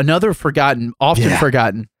 Wow, another often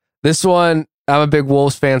forgotten. This one, I'm a big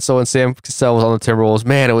Wolves fan, so when Sam Cassell was on the Timberwolves,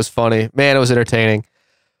 man, it was funny. Man, it was entertaining.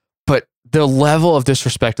 But the level of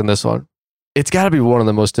disrespect in this one, it's got to be one of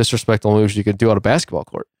the most disrespectful moves you could do on a basketball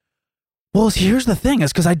court. Well, here's the thing,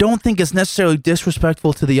 is because I don't think it's necessarily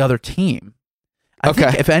disrespectful to the other team. I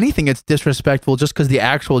think if anything, it's disrespectful just because the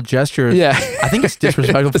actual gesture. Yeah, I think it's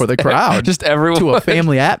disrespectful for the crowd, just everyone, to a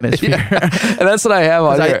family atmosphere. And that's what I have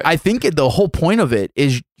on here. I think the whole point of it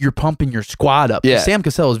is you're pumping your squad up. Yeah. Sam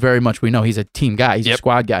Cassell is very much, we know he's a team guy. He's a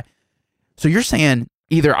squad guy. So you're saying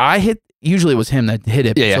either usually it was him that hit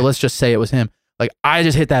it. So let's just say it was him. Like, I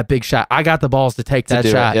just hit that big shot. I got the balls to take that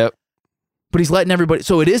shot. Yep. But he's letting everybody.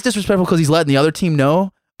 So it is disrespectful because he's letting the other team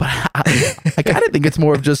know. But I kind of think it's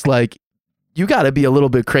more of just like, you got to be a little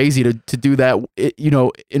bit crazy to do that,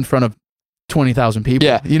 in front of 20,000 people.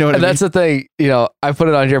 Yeah. You know what I mean? And that's the thing, I put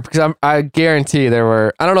it on here because I guarantee there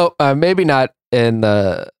were, I don't know, maybe not in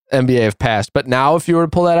the NBA of past, but now if you were to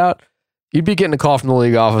pull that out, You'd be getting a call from the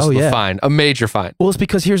league office with a fine, a major fine. Well, it's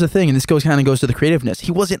because here's the thing, and this kind of goes to the creativeness.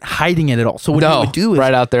 He wasn't hiding it at all. So what he would do is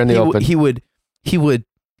right out there in the open. He would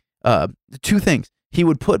two things. He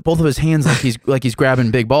would put both of his hands like he's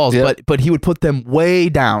grabbing big balls, but he would put them way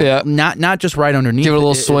down, not just right underneath. Give it a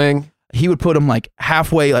little swing. He would put them like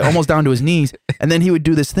halfway, like almost down to his knees, and then he would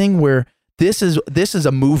do this thing where this is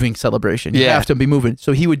a moving celebration. You have to be moving.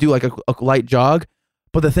 So he would do like a light jog,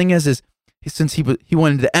 but the thing is since he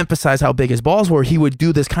wanted to emphasize how big his balls were, he would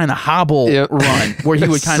do this kind of hobble run where he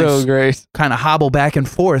would kind of hobble back and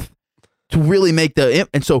forth to really make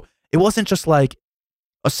and so it wasn't just like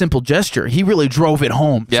a simple gesture. He really drove it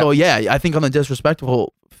home. Yep. So I think on the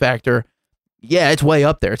disrespectful factor, it's way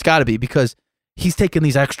up there. It's got to be because he's taking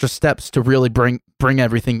these extra steps to really bring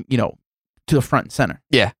everything, to the front and center.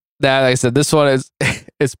 Yeah. Like I said, this one is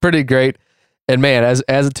it's pretty great. And man, as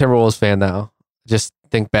a Timberwolves fan now, just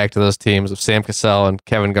think back to those teams of Sam Cassell and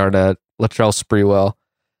Kevin Garnett, Latrell Sprewell.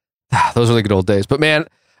 Those were the good old days. But man,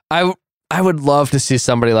 I would love to see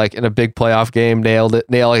somebody like in a big playoff game nail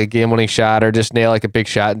like a game-winning shot or just nail like a big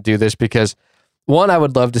shot and do this because one, I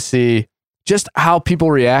would love to see just how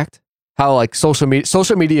people react, how like social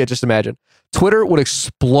media, just imagine. Twitter would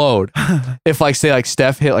explode if like say like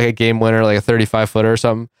Steph hit like a game winner, like a 35-footer or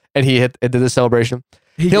something, and he did the celebration.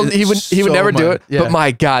 He would never do it, but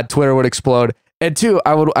my God, Twitter would explode. And two,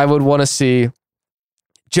 I would want to see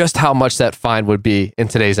just how much that fine would be in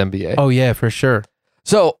today's NBA. Oh yeah, for sure.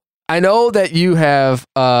 So I know that you have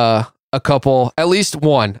a couple, at least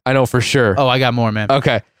one, I know for sure. Oh, I got more, man.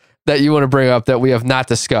 Okay. That you want to bring up that we have not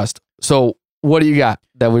discussed. So what do you got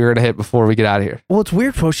that we were going to hit before we get out of here? Well, it's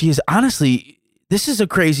weird, Foshi, is honestly, this is a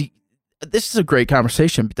great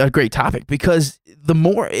conversation, a great topic, because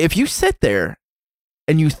if you sit there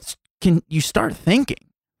and you start thinking,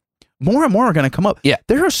 more and more are going to come up. Yeah.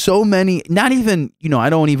 There are so many, not even, I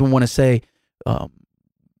don't even want to say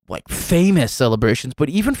like famous celebrations, but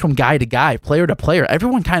even from guy to guy, player to player,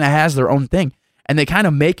 everyone kind of has their own thing and they kind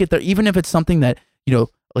of make it there, even if it's something that,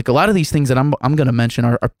 like a lot of these things that I'm going to mention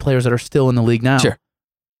are players that are still in the league now. Sure.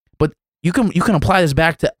 But you can apply this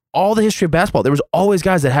back to all the history of basketball. There was always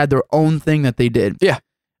guys that had their own thing that they did. Yeah.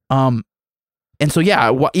 And so,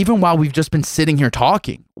 even while we've just been sitting here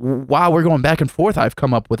talking, while we're going back and forth, I've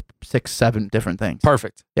come up with 6-7 different things.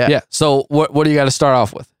 Perfect. Yeah. So what do you got to start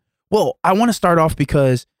off with? Well, I want to start off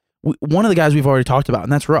because one of the guys we've already talked about,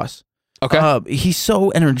 and that's Russ. Okay. He's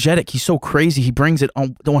so energetic. He's so crazy. He brings it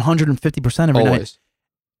on 150% every night.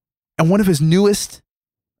 And one of his newest,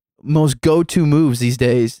 most go-to moves these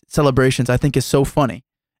days, celebrations, I think is so funny.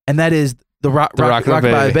 And that is the rock by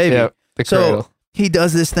the baby. Yep, the cradle. So he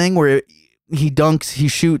does this thing where he dunks, he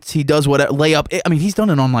shoots, he does whatever, layup. I mean, he's done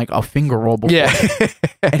it on like a finger roll before. Yeah.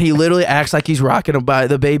 And he literally acts like he's rocking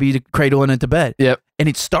the baby, cradling it to bed. Yep. And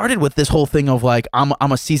it started with this whole thing of like, I'm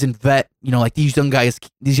a seasoned vet, like these young guys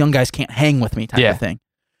can't hang with me type of thing.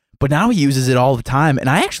 But now he uses it all the time, and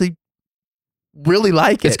I actually really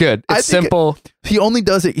like it. It's good. It's simple. He only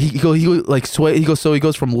does it. He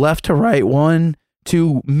goes from left to right 1,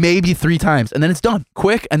 2, maybe 3 times, and then it's done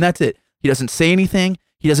quick, and that's it. He doesn't say anything.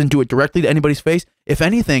 He doesn't do it directly to anybody's face. If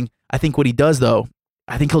anything, I think what he does though,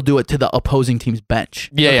 I think he'll do it to the opposing team's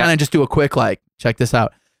bench. Yeah. Kind of just do a quick like, check this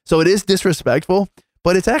out. So it is disrespectful,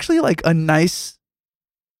 but it's actually like it's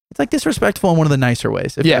like disrespectful in one of the nicer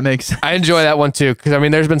ways. If that makes sense. I enjoy that one too, because I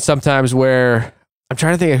mean, there's been some times where I'm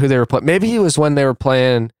trying to think of who they were playing. Maybe it was when they were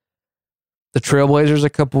playing the Trailblazers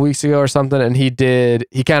a couple weeks ago or something, and he kind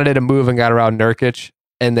of did a move and got around Nurkic.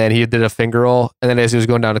 And then he did a finger roll, and then as he was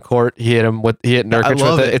going down the court, he hit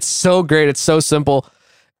Nurkic with it. It's so great. It's so simple.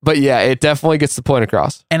 But yeah, it definitely gets the point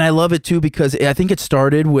across. And I love it too because I think it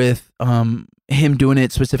started with him doing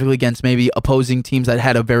it specifically against maybe opposing teams that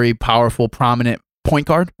had a very powerful, prominent point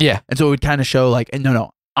guard. Yeah. And so it would kind of show like,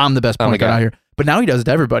 no, I'm the best point guard out here. But now he does it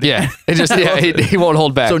to everybody. Yeah. It just he won't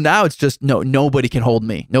hold back. So now it's just nobody can hold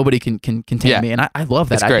me. Nobody can contain me. And I love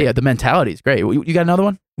that idea. Great. The mentality is great. You got another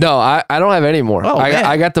one? No, I don't have any more. Oh,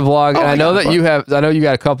 I got the vlog, and I know that you have. I know you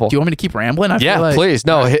got a couple. Do you want me to keep rambling? Please.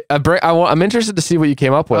 No, I'm interested to see what you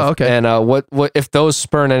came up with. Oh, okay. And what if those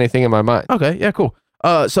spurn anything in my mind? Okay. Yeah. Cool.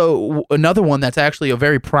 So another one that's actually a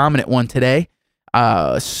very prominent one today.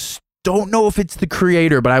 Don't know if it's the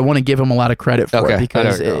creator, but I want to give him a lot of credit for it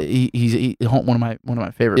because he's one of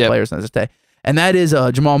my favorite players on this day, and that is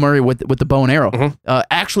Jamal Murray with the bow and arrow. Mm-hmm.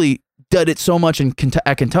 Actually did it so much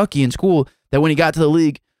at Kentucky in school that when he got to the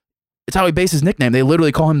league, it's how he based his nickname. They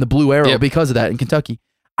literally call him the Blue Arrow because of that in Kentucky.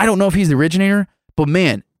 I don't know if he's the originator, but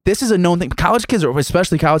man, this is a known thing. College kids,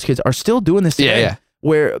 especially college kids, are still doing this today. Yeah.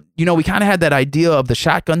 Where we kind of had that idea of the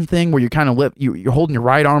shotgun thing, where you're kind of you're holding your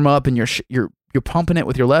right arm up and you're pumping it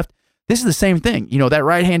with your left. This is the same thing. You know, that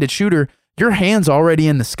right-handed shooter, your hand's already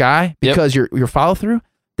in the sky because your follow through.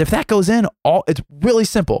 If that goes in, it's really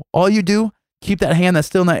simple. All you do, keep that hand that's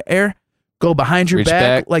still in the air, go behind your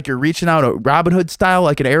back like you're reaching out a Robin Hood style,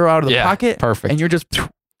 like an arrow out of the pocket. Perfect. And you're just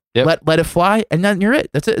let it fly, and then you're it.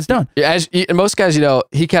 That's it. It's done. And most guys, you know,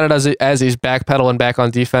 he kind of does it as he's backpedaling back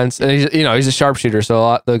on defense, and he's a sharpshooter. So a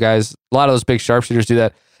lot of those big sharpshooters do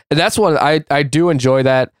that, and that's one I do enjoy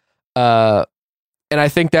that. And I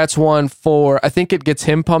think that's one I think it gets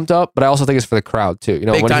him pumped up, but I also think it's for the crowd too. You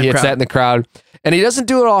know, when he hits that in the crowd, and he doesn't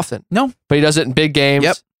do it often. No, but he does it in big games.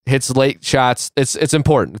 Yep. Hits late shots. It's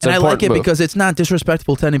important. It's an important I like it move. Because it's not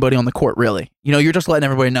disrespectful to anybody on the court, really. You know, you're just letting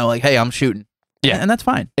everybody know, like, hey, I'm shooting. Yeah. And that's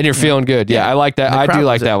fine. And you're feeling good. Yeah, I like that. I do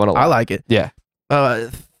like that one a lot. I like it. Yeah.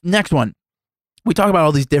 Next one. We talk about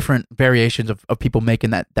all these different variations of people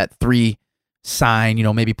making that 3 sign, you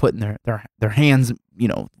know, maybe putting their hands, you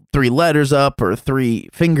know, 3 letters up or 3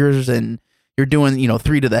 fingers, and you're doing, you know,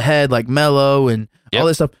 3 to the head like Melo and all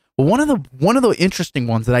this stuff. But one of the interesting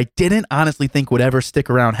ones that I didn't honestly think would ever stick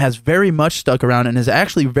around has very much stuck around and is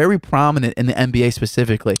actually very prominent in the NBA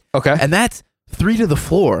specifically. Okay. And that's 3 to the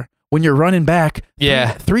floor when you're running back.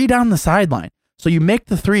 Three down the sideline. So you make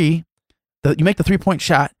the 3, you make the 3-point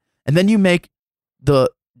shot, and then you make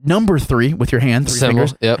the number 3 with your hand, 3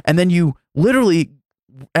 fingers. Yep. And then you literally,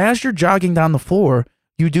 as you're jogging down the floor,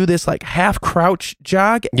 you do this like half crouch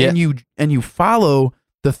jog, and you follow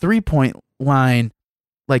the 3-point line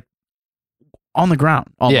like on the ground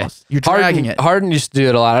almost. You're dragging it. Harden used to do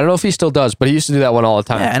it a lot. I don't know if he still does, but he used to do that one all the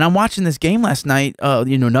time. Yeah, and I'm watching this game last night,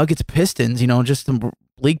 you know, Nuggets Pistons, you know, just some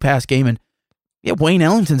league pass game, and Wayne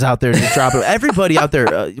Ellington's out there just dropping it. Everybody out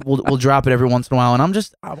there will drop it every once in a while,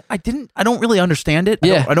 and I don't really understand it.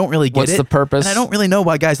 I don't really get What's it. the purpose? And I don't really know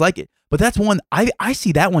why guys like it. But that's one I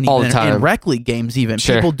see that one even in rec league games. Even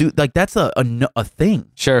people do, like, that's a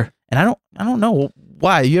thing. Sure. And I don't know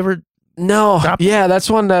why. You ever? No. Yeah, that's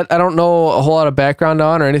one that I don't know a whole lot of background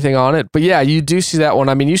on or anything on it. But yeah, you do see that one.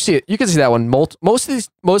 I mean, you see it. You can see that one. Most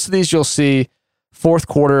of these you'll see fourth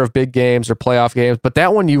quarter of big games or playoff games. But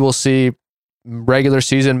that one you will see regular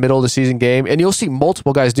season, middle of the season game, and you'll see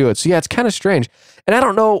multiple guys do it. So yeah, it's kind of strange. And I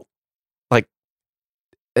don't know, like,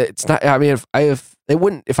 it's not. I mean,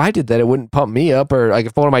 if I did that, it wouldn't pump me up, or like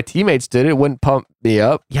if one of my teammates did it, it wouldn't pump me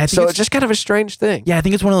up. Yeah, so it's just kind of a strange thing. Yeah, I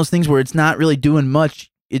think it's one of those things where it's not really doing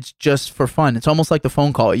much. It's just for fun. It's almost like the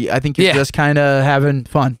phone call. I think you're just kind of having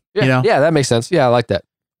fun. Yeah, you know? Yeah, that makes sense. Yeah, I like that.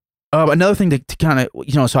 Another thing to kind of,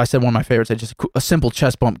 you know, so I said one of my favorites, just a simple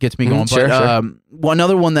chest bump gets me going. Sure.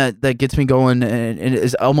 Another one that gets me going and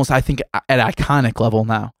is almost, I think, at iconic level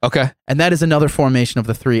now. Okay. And that is another formation of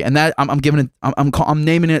the 3. And that I'm giving it, I'm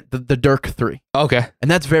naming it the Dirk 3. Okay. And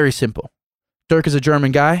that's very simple. Dirk is a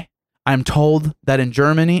German guy. I'm told that in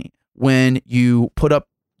Germany, when you put up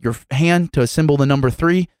your hand to symbol the number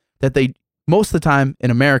 3, that they, most of the time in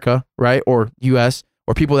America, right, or US,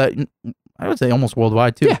 or people that, I would say almost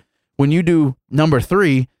worldwide too. Yeah. When you do number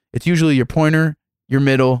 3, it's usually your pointer, your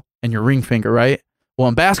middle, and your ring finger, right? Well,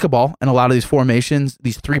 in basketball, and a lot of these formations,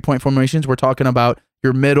 these 3-point formations, we're talking about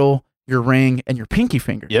your middle, your ring, and your pinky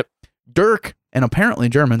finger. Yep. Dirk, and apparently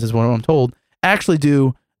Germans, is what I'm told, actually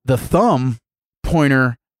do the thumb,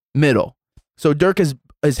 pointer, middle. So Dirk is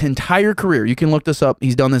his entire career, you can look this up,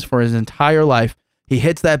 he's done this for his entire life. He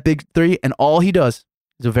hits that big 3, and all he does,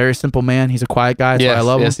 he's a very simple man. He's a quiet guy. That's why I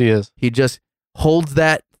love him. Yes, he is. He just holds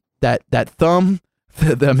that thumb,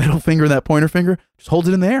 the middle finger, that pointer finger, just holds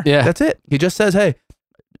it in the air. Yeah. That's it. He just says, hey,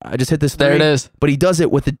 I just hit this 3. There it is. But he does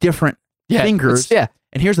it with the different fingers. Yeah.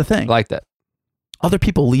 And here's the thing. I like that. Other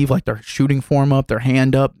people leave like their shooting form up, their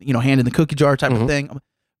hand up, you know, hand in the cookie jar type of thing.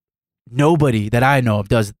 Nobody that I know of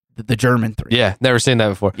does the German 3. Yeah. Never seen that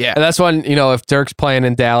before. Yeah. And that's one, you know, if Dirk's playing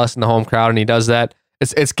in Dallas in the home crowd and he does that,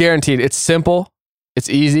 it's guaranteed. It's simple. It's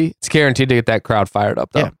easy. It's guaranteed to get that crowd fired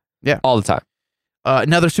up, though. Yeah. All the time.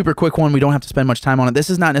 Another super quick one. We don't have to spend much time on it. This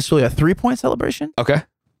is not necessarily a 3-point celebration. Okay.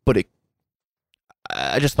 But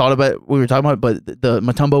I just thought about it. We were talking about it, but the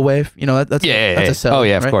Mutombo wave, you know, that's a celly. Oh,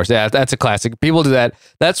 yeah, of right? course. Yeah, that's a classic. People do that.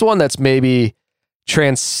 That's one that's maybe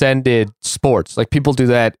transcended sports. Like people do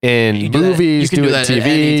that in movies, do it on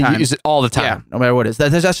TV, you use it all the time. Yeah, no matter what it is.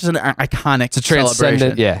 That's just an iconic It's a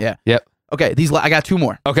transcendent, celebration. Yeah. Yep. Okay, I got 2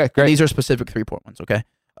 more. Okay, great. And these are specific 3-point ones, okay?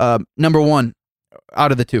 Number 1,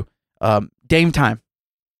 out of the 2, Dame time.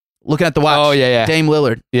 Looking at the watch. Oh, yeah. Dame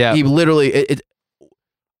Lillard. Yeah. He literally,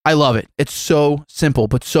 I love it. It's so simple,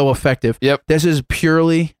 but so effective. Yep. This is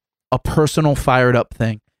purely a personal fired up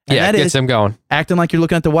thing. And it gets him going. Acting like you're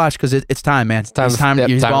looking at the watch because it's time, man. It's time. He's time to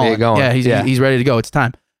get going. Yeah, he's ready to go. It's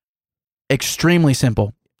time. Extremely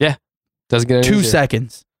simple. Yeah. Doesn't get any 2 easier.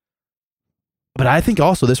 seconds. But I think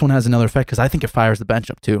also this one has another effect because I think it fires the bench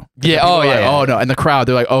up too. Yeah. Oh, yeah. Oh, no. And the crowd,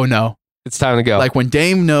 they're like, oh, no. It's time to go. Like when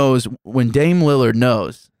Dame Lillard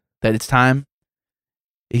knows that it's time,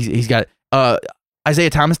 he's got it. Isaiah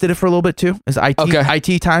Thomas did it for a little bit too. His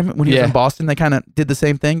IT time when he was in Boston, they kind of did the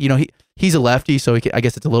same thing. You know, he's a lefty, so I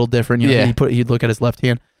guess it's a little different. You know, he'd look at his left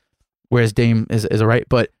hand, whereas Dame is a right.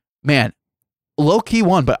 But man, low key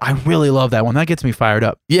one, but I really love that one. That gets me fired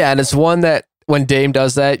up. Yeah, and it's one that when Dame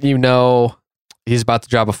does that, you know, he's about to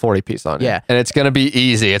drop a 40 piece on you. Yeah, and it's gonna be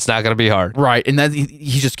easy. It's not gonna be hard. Right, and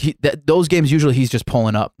that those games usually he's just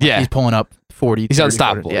pulling up. Yeah, he's pulling up 40. He's 30,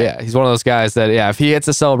 unstoppable. Yeah, he's one of those guys that if he hits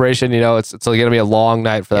a celebration, you know, it's gonna be a long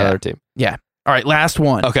night for the other team. Yeah. All right, last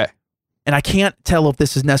one. Okay. And I can't tell if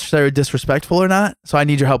this is necessarily disrespectful or not, so I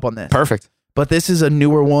need your help on this. Perfect. But this is a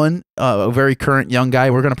newer one, a very current young guy.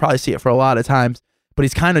 We're gonna probably see it for a lot of times. But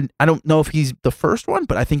he's kind of, I don't know if he's the first one,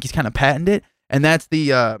 but I think he's kind of patented it. And that's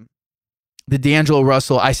the D'Angelo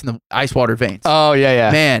Russell ice in the ice water veins. Oh,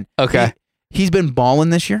 yeah. Man. Okay. He's been balling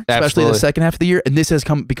this year, especially the second half of the year. And this has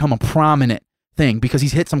become a prominent thing because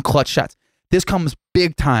he's hit some clutch shots. This comes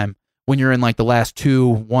big time when you're in like the last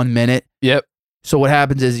 1 minute. Yep. So what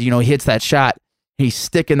happens is, you know, he hits that shot. He's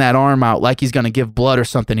sticking that arm out like he's going to give blood or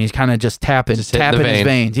something. He's kind of just tapping his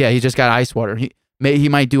veins. Yeah, he just got ice water. He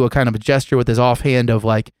might do a kind of a gesture with his offhand of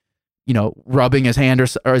like, you know, rubbing his hand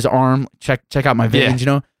or his arm. Check out my veins, you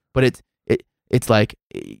know. But it's like,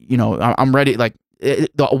 you know, I'm ready. Like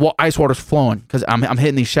the ice water's flowing because I'm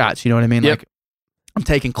hitting these shots. You know what I mean? Yep. Like I'm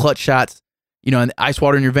taking clutch shots. You know, and ice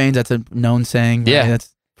water in your veins. That's a known saying. Yeah, right?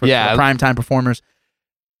 That's for primetime performers.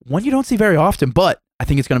 One you don't see very often, but I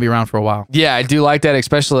think it's going to be around for a while. Yeah, I do like that,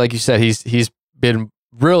 especially like you said, he's been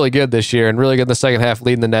really good this year and really good in the second half,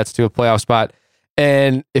 leading the Nets to a playoff spot.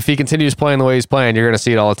 And if he continues playing the way he's playing, you're going to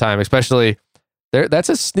see it all the time. Especially, that's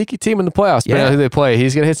a sneaky team in the playoffs. Depending on who they play,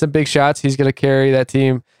 he's going to hit some big shots. He's going to carry that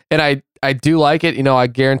team, and I do like it. You know, I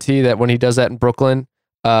guarantee that when he does that in Brooklyn,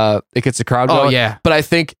 it gets the crowd going. Oh yeah. But I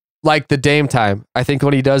think like the Dame time, I think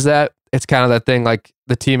when he does that, it's kind of that thing. Like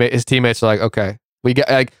his teammates are like, okay,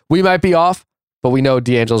 we might be off, but we know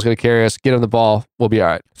D'Angelo's going to carry us. Get him the ball, we'll be all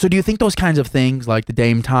right. So do you think those kinds of things, like the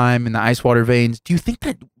Dame time and the ice water veins, do you think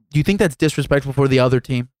that's disrespectful for the other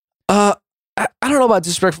team? I don't know about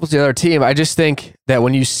disrespectful to the other team. I just think that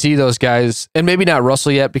when you see those guys, and maybe not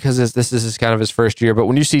Russell yet because this is kind of his first year, but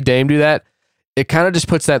when you see Dame do that, it kind of just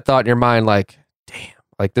puts that thought in your mind, like, damn,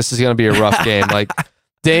 like this is going to be a rough game. Like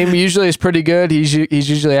Dame usually is pretty good. He's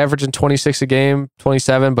usually averaging 26 a game,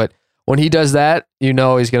 27, but when he does that, you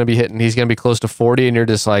know he's going to be hitting. He's going to be close to 40, and you're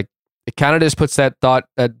just like, it kind of just puts that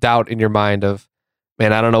doubt in your mind of,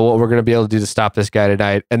 man, I don't know what we're going to be able to do to stop this guy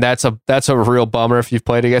tonight. And that's a real bummer if you've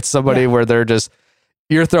played against somebody where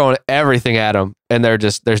you're throwing everything at them, and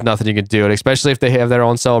there's nothing you can do. And especially if they have their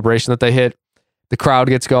own celebration that they hit, the crowd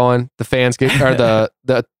gets going, the fans get, or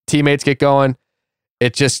the teammates get going.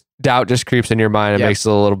 Doubt just creeps in your mind and makes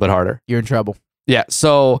it a little bit harder. You're in trouble. Yeah.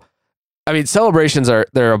 So, I mean, celebrations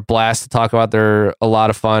they're a blast to talk about. They're a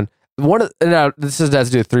lot of fun. This has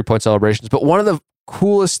to do with 3-point celebrations, but one of the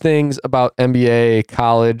coolest things about NBA,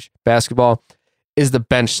 college basketball is the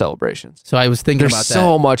bench celebrations. So I was thinking about that. They're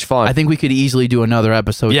so much fun. I think we could easily do another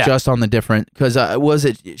episode just on the different, because was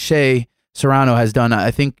it Shea Serrano has done,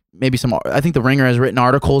 I think the Ringer has written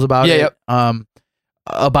articles about it.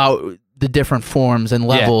 About the different forms and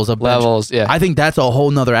levels of bench. Levels. Yeah. I think that's a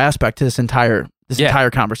whole nother aspect to this entire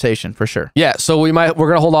conversation for sure. Yeah. So we're going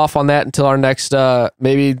to hold off on that until our next,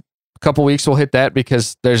 maybe couple weeks we'll hit that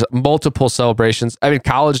because there's multiple celebrations. I mean,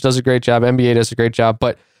 college does a great job, NBA does a great job,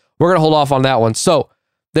 but we're going to hold off on that one. So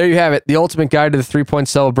there you have it, the ultimate guide to the 3-point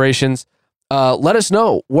celebrations. Let us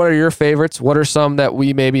know, what are your favorites? What are some that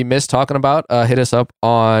we maybe missed talking about? Hit us up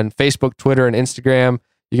on Facebook, Twitter, and Instagram.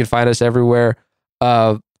 You can find us everywhere.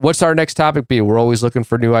 What's our next topic be? We're always looking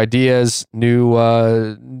for new ideas,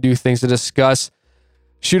 new things to discuss.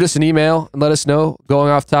 Shoot us an email and let us know.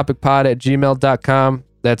 goingofftopic.pod@gmail.com.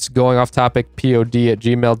 That's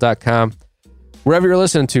goingofftopic.pod@gmail.com. Wherever you're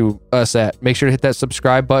listening to us at, make sure to hit that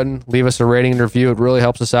subscribe button. Leave us a rating and review. It really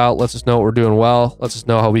helps us out. Lets us know what we're doing well. Lets us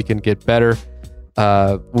know how we can get better.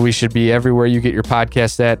 We should be everywhere you get your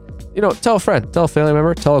podcast at. You know, tell a friend, tell a family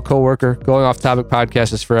member, tell a coworker. Going Off Topic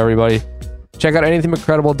Podcast is for everybody. Check out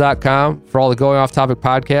anythingincredible.com for all the Going Off Topic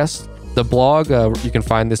podcasts. The blog, you can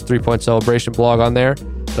find this 3-point celebration blog on there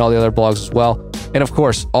and all the other blogs as well. And of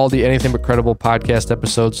course, all the Anything But Credible podcast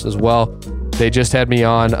episodes as well. They just had me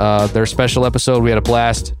on their special episode. We had a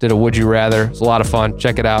blast, did a Would You Rather. It was a lot of fun.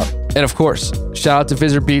 Check it out. And of course, shout out to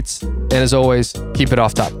Vizzer Beats. And as always, keep it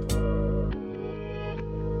off topic.